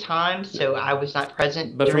DA at the time, so I was not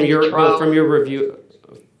present But during the trial. But from your review,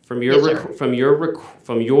 from your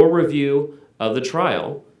review of the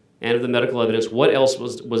trial and of the medical evidence, what else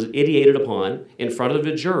was ideated upon in front of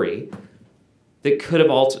a jury that could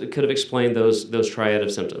have explained those triad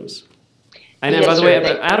of symptoms? And Yes, by the sir,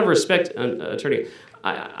 way, out of respect, attorney,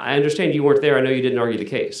 I understand you weren't there. I know you didn't argue the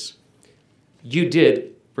case. You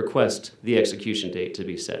did request the execution date to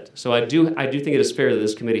be set. So I do think it is fair that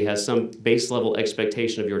this committee has some base level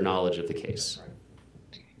expectation of your knowledge of the case.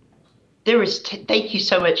 There was, thank you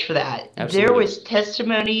so much for that. Absolutely. There was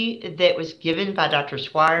testimony that was given by Dr.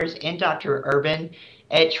 Squires and Dr. Urban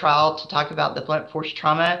at trial to talk about the blunt force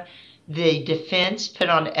trauma. The defense put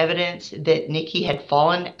on evidence that Nikki had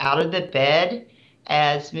fallen out of the bed,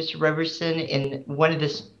 as Mr. Roberson, in one of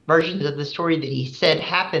the versions of the story that he said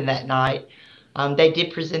happened that night. They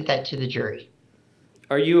did present that to the jury.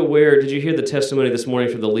 Are you aware, did you hear the testimony this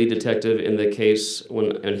morning from the lead detective in the case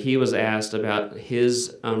when he was asked about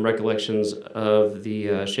his recollections of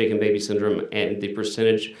the shaken baby syndrome and the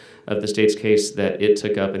percentage of the state's case that it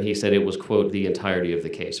took up, and he said it was, quote, the entirety of the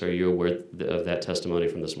case. Are you aware of that testimony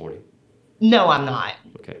from this morning? No, I'm not.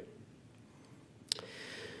 Okay.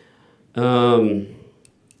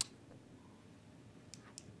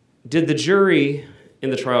 Did the jury in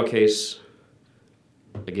the trial case,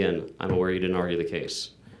 again, I'm aware you didn't argue the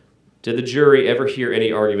case, did the jury ever hear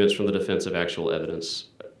any arguments from the defense of actual evidence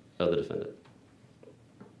of the defendant?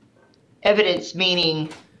 Evidence meaning?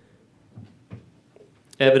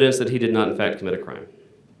 Evidence that he did not, in fact, commit a crime.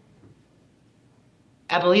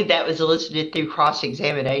 I believe that was elicited through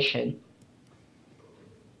cross-examination.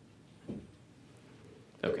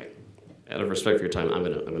 Okay. Out of respect for your time, I'm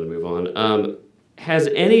gonna move on. Has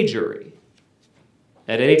any jury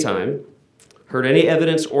at any time heard any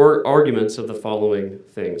evidence or arguments of the following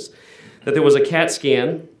things? That there was a CAT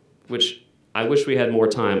scan, which I wish we had more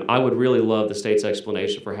time. I would really love the state's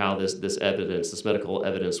explanation for how this evidence, this medical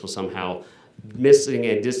evidence, was somehow missing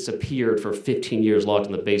and disappeared for 15 years locked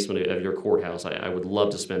in the basement of your courthouse. I would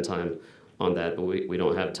love to spend time on that, but we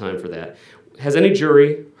don't have time for that. Has any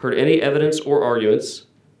jury heard any evidence or arguments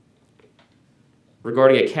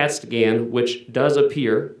regarding a CAT scan which does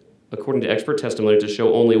appear, according to expert testimony, to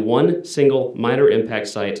show only one single minor impact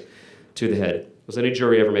site to the head? Was any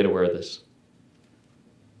jury ever made aware of this?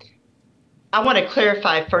 I want to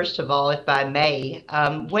clarify, first of all, if I may,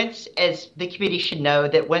 once, as the committee should know,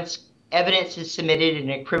 that once evidence is submitted in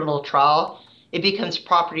a criminal trial, it becomes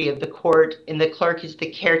property of the court, and the clerk is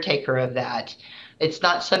the caretaker of that. It's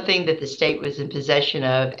not something that the state was in possession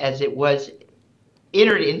of as it was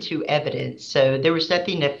entered into evidence. So there was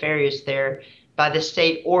nothing nefarious there by the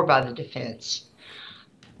state or by the defense.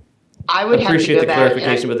 I would appreciate have to the go back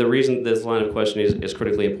clarification, but the reason this line of questioning is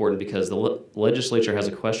critically important because the legislature has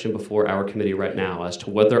a question before our committee right now as to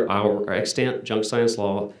whether our extant junk science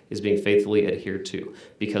law is being faithfully adhered to,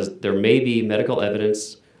 because there may be medical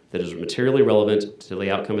evidence that is materially relevant to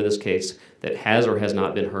the outcome of this case that has or has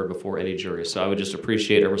not been heard before any jury. So I would just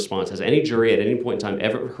appreciate a response. Has any jury at any point in time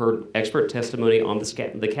ever heard expert testimony on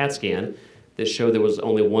the CAT scan that showed there was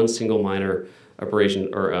only one single minor abrasion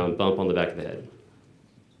or bump on the back of the head?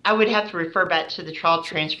 I would have to refer back to the trial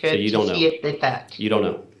transcript So you don't to see know. if the fact. You don't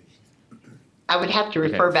know. I would have to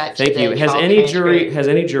refer Okay. back to Thank the you. Has trial any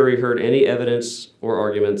transcript. jury heard any evidence or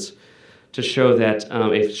arguments to show that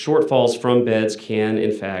if shortfalls from beds can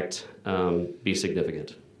in fact be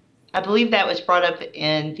significant? I believe that was brought up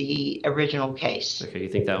in the original case. Okay, you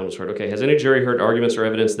think that one was heard. Okay, has any jury heard arguments or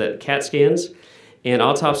evidence that CAT scans and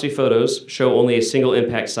autopsy photos show only a single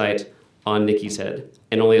impact site on Nikki's head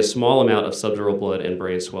and only a small amount of subdural blood and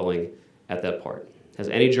brain swelling at that part? Has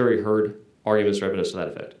any jury heard arguments or evidence to that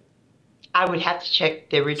effect? I would have to check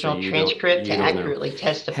the original transcript to you don't know. accurately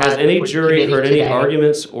testify. Has any before the jury committee heard any today.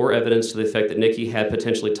 arguments or evidence to the effect that Nikki had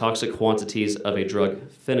potentially toxic quantities of a drug,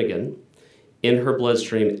 Finnegan, in her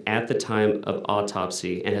bloodstream at the time of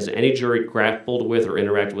autopsy? And has any jury grappled with or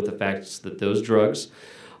interacted with the facts that those drugs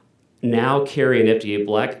now carry an FDA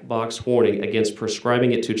black box warning against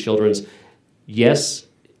prescribing it to children's, yes,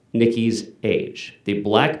 Nikki's age? The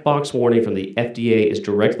black box warning from the FDA is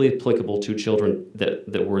directly applicable to children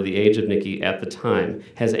that were the age of Nikki at the time.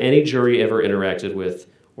 Has any jury ever interacted with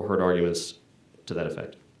or heard arguments to that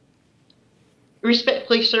effect?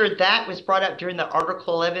 Respectfully, sir, that was brought up during the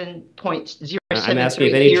Article 11.073 I'm asking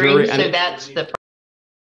if any hearing, jury- so that's the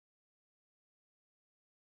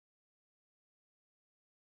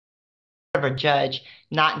of a judge,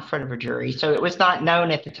 not in front of a jury. So it was not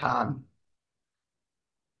known at the time.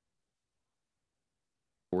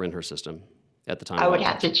 Were in her system at the time? I of would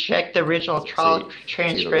have autopsy? to check the original trial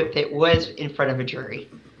transcript that was in front of a jury.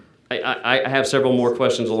 I have several more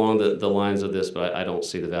questions along the lines of this, but I don't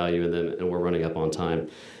see the value in them, and we're running up on time.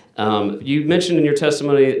 You mentioned in your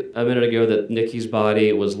testimony a minute ago that Nikki's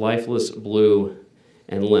body was lifeless, blue,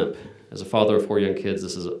 and limp. As a father of 4 young kids,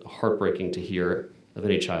 this is heartbreaking to hear of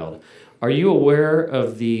any child. Are you aware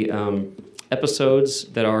of the episodes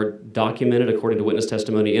that are documented according to witness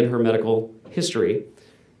testimony in her medical history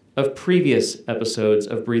of previous episodes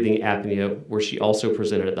of breathing apnea where she also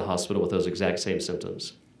presented at the hospital with those exact same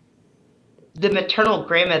symptoms? The maternal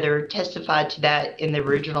grandmother testified to that in the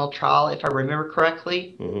original trial, if I remember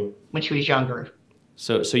correctly, when she was younger.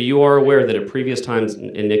 So you are aware that at previous times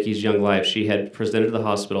in Nikki's young life, she had presented to the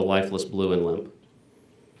hospital lifeless, blue, and limp?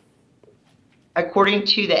 According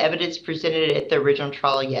to the evidence presented at the original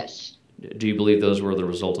trial, yes. Do you believe those were the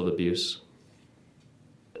result of abuse?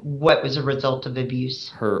 What was a result of abuse?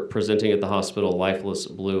 Her presenting at the hospital lifeless,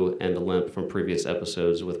 blue, and limp from previous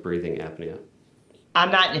episodes with breathing apnea. I'm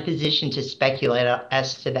not in a position to speculate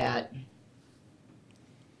as to that.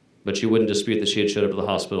 But you wouldn't dispute that she had showed up at the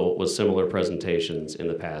hospital with similar presentations in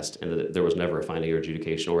the past and that there was never a finding or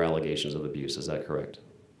adjudication or allegations of abuse. Is that correct?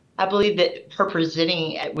 I believe that her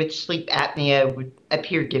presenting with sleep apnea would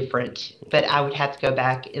appear different, but I would have to go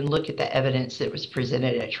back and look at the evidence that was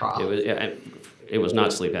presented at trial. It was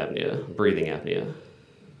not sleep apnea, breathing apnea.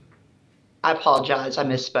 I apologize, I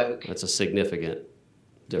misspoke. That's a significant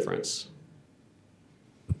difference.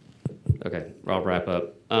 Okay, I'll wrap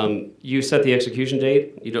up. You set the execution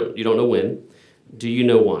date. You don't know when. Do you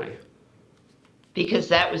know why? Because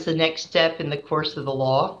that was the next step in the course of the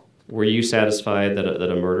law. Were you satisfied that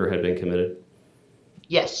a murder had been committed?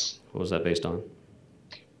 Yes. What was that based on?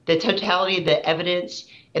 The totality of the evidence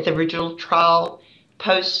at the original trial,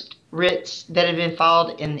 post writs that have been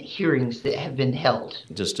filed, and hearings that have been held.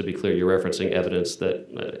 Just to be clear, you're referencing evidence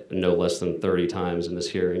that no less than 30 times in this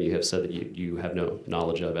hearing you have said that you have no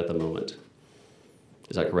knowledge of at the moment.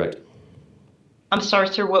 Is that correct? I'm sorry,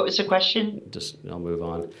 sir, what was the question? I'll move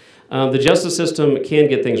on. The justice system can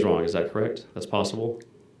get things wrong. Is that correct? That's possible?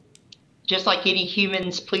 Just like any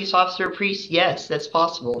humans, police officer, priest, yes, that's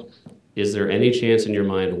possible. Is there any chance in your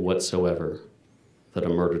mind whatsoever that a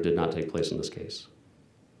murder did not take place in this case?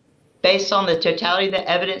 Based on the totality of the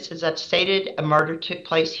evidence, as I've stated, a murder took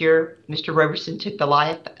place here. Mr. Roberson took the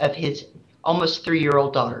life of his almost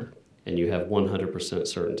 3-year-old daughter. And you have 100%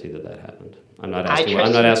 certainty that that happened? I'm not asking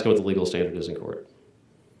what the legal standard is in court.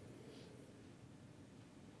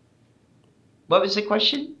 What was the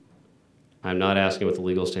question? I'm not asking what the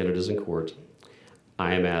legal standard is in court.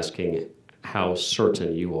 I am asking how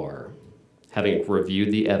certain you are, having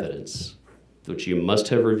reviewed the evidence, which you must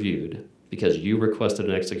have reviewed because you requested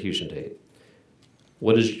an execution date.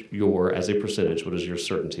 What is as a percentage, what is your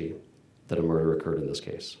certainty that a murder occurred in this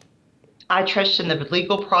case? I trust in the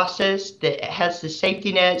legal process that has the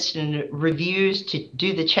safety nets and reviews to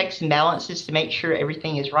do the checks and balances to make sure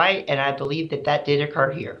everything is right, and I believe that that did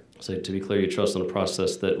occur here. So to be clear, you trust in a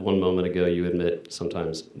process that one moment ago you admit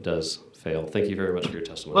sometimes does fail. Thank you very much for your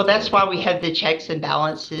testimony. Well, that's why we have the checks and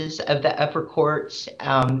balances of the upper courts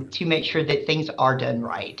to make sure that things are done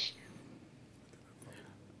right.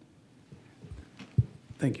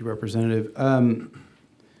 Thank you, Representative.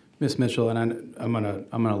 Ms. Mitchell, and I'm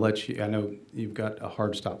gonna let you. I know you've got a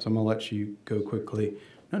hard stop, so I'm gonna let you go quickly.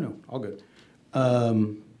 No, all good.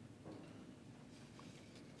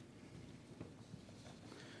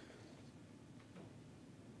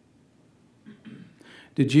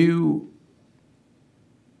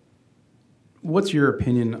 What's your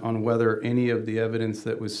opinion on whether any of the evidence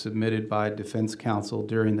that was submitted by defense counsel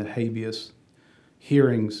during the habeas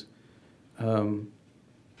hearings,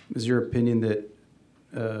 is your opinion that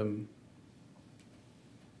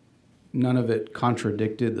none of it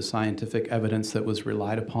contradicted the scientific evidence that was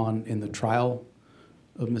relied upon in the trial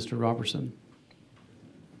of Mr. Roberson?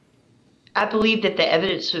 I believe that the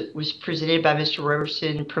evidence that was presented by Mr.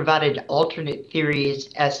 Roberson provided alternate theories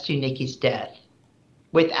as to Nikki's death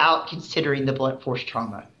without considering the blunt force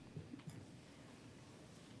trauma.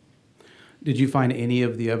 Did you find any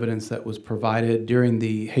of the evidence that was provided during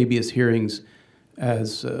the habeas hearings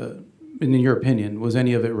as, in your opinion, was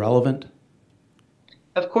any of it relevant?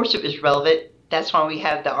 Of course it was relevant. That's why we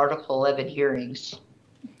have the Article 11 hearings.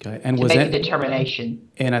 Okay, and to was make a determination.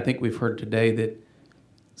 And I think we've heard today that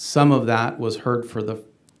some of that was heard for the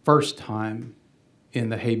first time in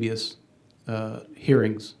the habeas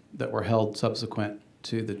hearings that were held subsequent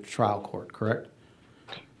to the trial court, correct?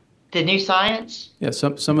 The new science? Yeah,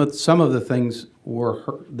 some of the things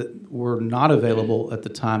that were not available at the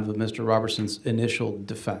time of Mr. Roberson's initial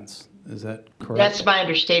defense. Is that correct? That's my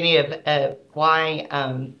understanding of why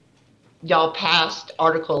y'all passed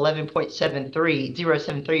Article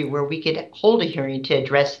 11.73, where we could hold a hearing to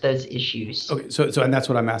address those issues. Okay, so and that's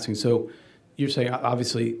what I'm asking. So you're saying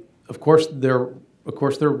obviously, of course they're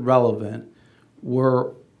relevant.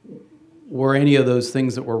 Were any of those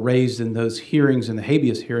things that were raised in those hearings, in the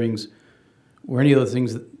habeas hearings, were any of those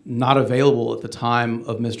things not available at the time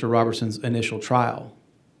of Mr. Roberson's initial trial?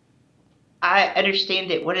 I understand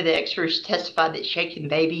that one of the experts testified that Shaken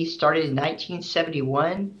Baby started in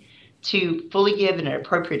 1971. To fully give an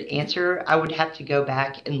appropriate answer, I would have to go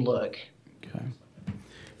back and look. Okay.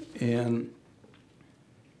 And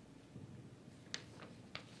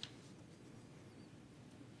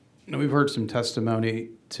we've heard some testimony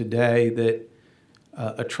today that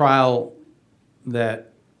a trial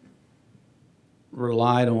that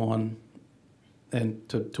relied on, and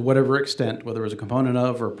to whatever extent, whether it was a component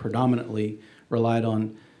of or predominantly relied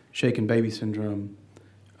on Shaken Baby syndrome,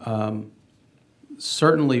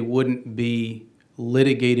 certainly wouldn't be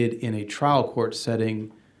litigated in a trial court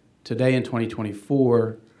setting today in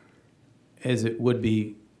 2024 as it would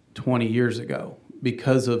be 20 years ago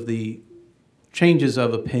because of the changes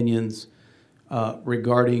of opinions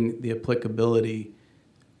regarding the applicability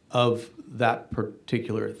of that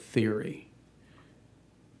particular theory.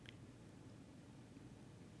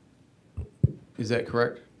 Is that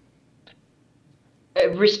correct?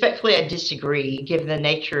 Respectfully, I disagree, given the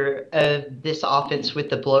nature of this offense with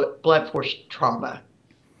the blunt force trauma.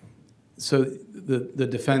 So the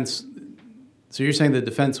defense, so you're saying the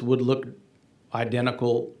defense would look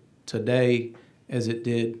identical today as it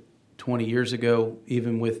did 20 years ago,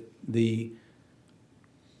 even with the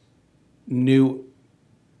new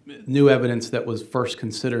evidence that was first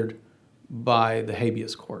considered by the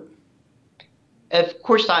habeas court? Of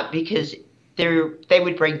course not, because they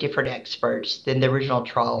would bring different experts than the original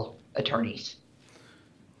trial attorneys.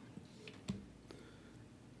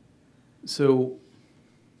 So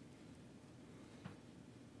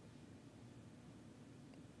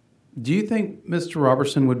do you think Mr.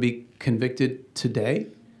 Roberson would be convicted today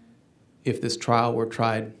if this trial were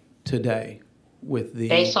tried today with the...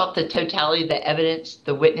 Based off the totality of the evidence,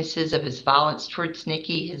 the witnesses of his violence towards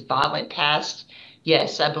Nikki, his violent past,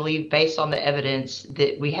 yes, I believe based on the evidence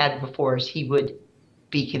that we had before us, he would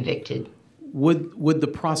be convicted. Would the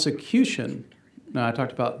prosecution, now I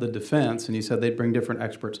talked about the defense and you said they'd bring different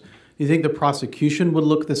experts. Do you think the prosecution would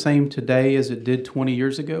look the same today as it did 20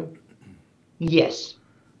 years ago? Yes.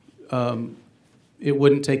 It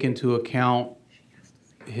wouldn't take into account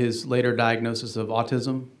his later diagnosis of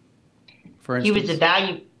autism, for instance? He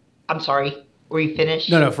was I'm sorry, were you finished?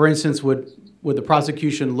 No. For instance, would the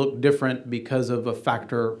prosecution look different because of a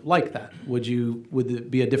factor like that? Would it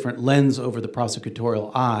be a different lens over the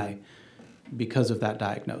prosecutorial eye because of that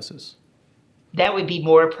diagnosis? That would be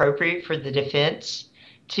more appropriate for the defense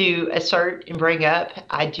to assert and bring up.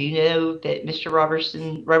 I do know that Mr.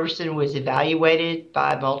 Roberson was evaluated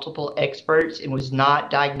by multiple experts and was not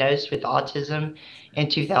diagnosed with autism in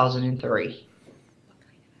 2003.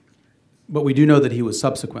 But we do know that he was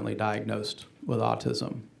subsequently diagnosed with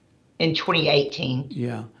autism. In 2018.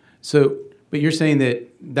 Yeah. So, but you're saying that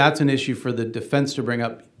that's an issue for the defense to bring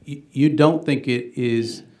up. You don't think it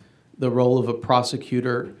is the role of a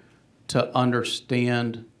prosecutor to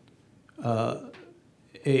understand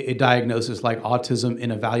a diagnosis like autism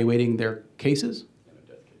in evaluating their cases?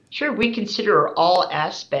 Sure, we consider all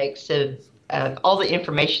aspects of all the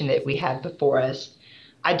information that we have before us.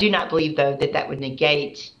 I do not believe, though, that would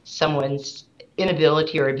negate someone's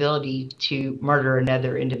inability or ability to murder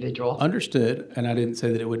another individual. Understood, and I didn't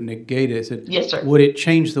say that it would negate it. I said, yes, sir. Would it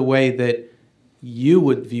change the way that you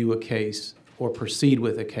would view a case or proceed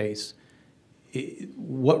with a case?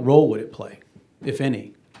 What role would it play, if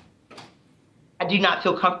any? I do not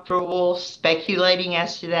feel comfortable speculating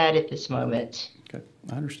as to that at this moment. Okay,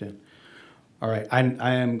 I understand. All right, I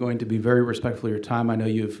am going to be very respectful of your time. I know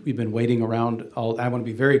you've been waiting around. I want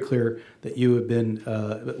to be very clear that you have been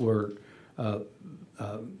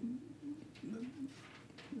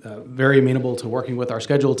very amenable to working with our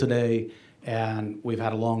schedule today, and we've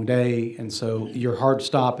had a long day, and so your hard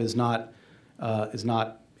stop is not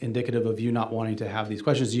indicative of you not wanting to have these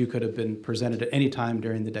questions. You could have been presented at any time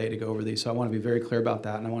during the day to go over these, so I want to be very clear about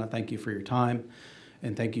that, and I want to thank you for your time,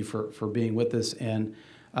 and thank you for being with us. And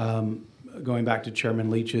going back to Chairman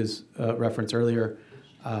Leach's reference earlier,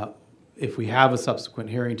 if we have a subsequent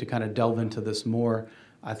hearing to kind of delve into this more,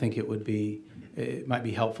 I think it might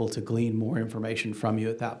be helpful to glean more information from you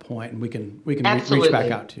at that point, and we can reach back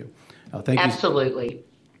out to you. Thank you. Absolutely.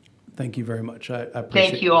 Thank you very much. I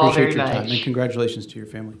Thank you all appreciate very your time, much. and congratulations to your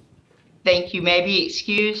family. Thank you. May I be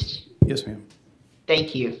excused? Yes, ma'am.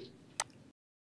 Thank you.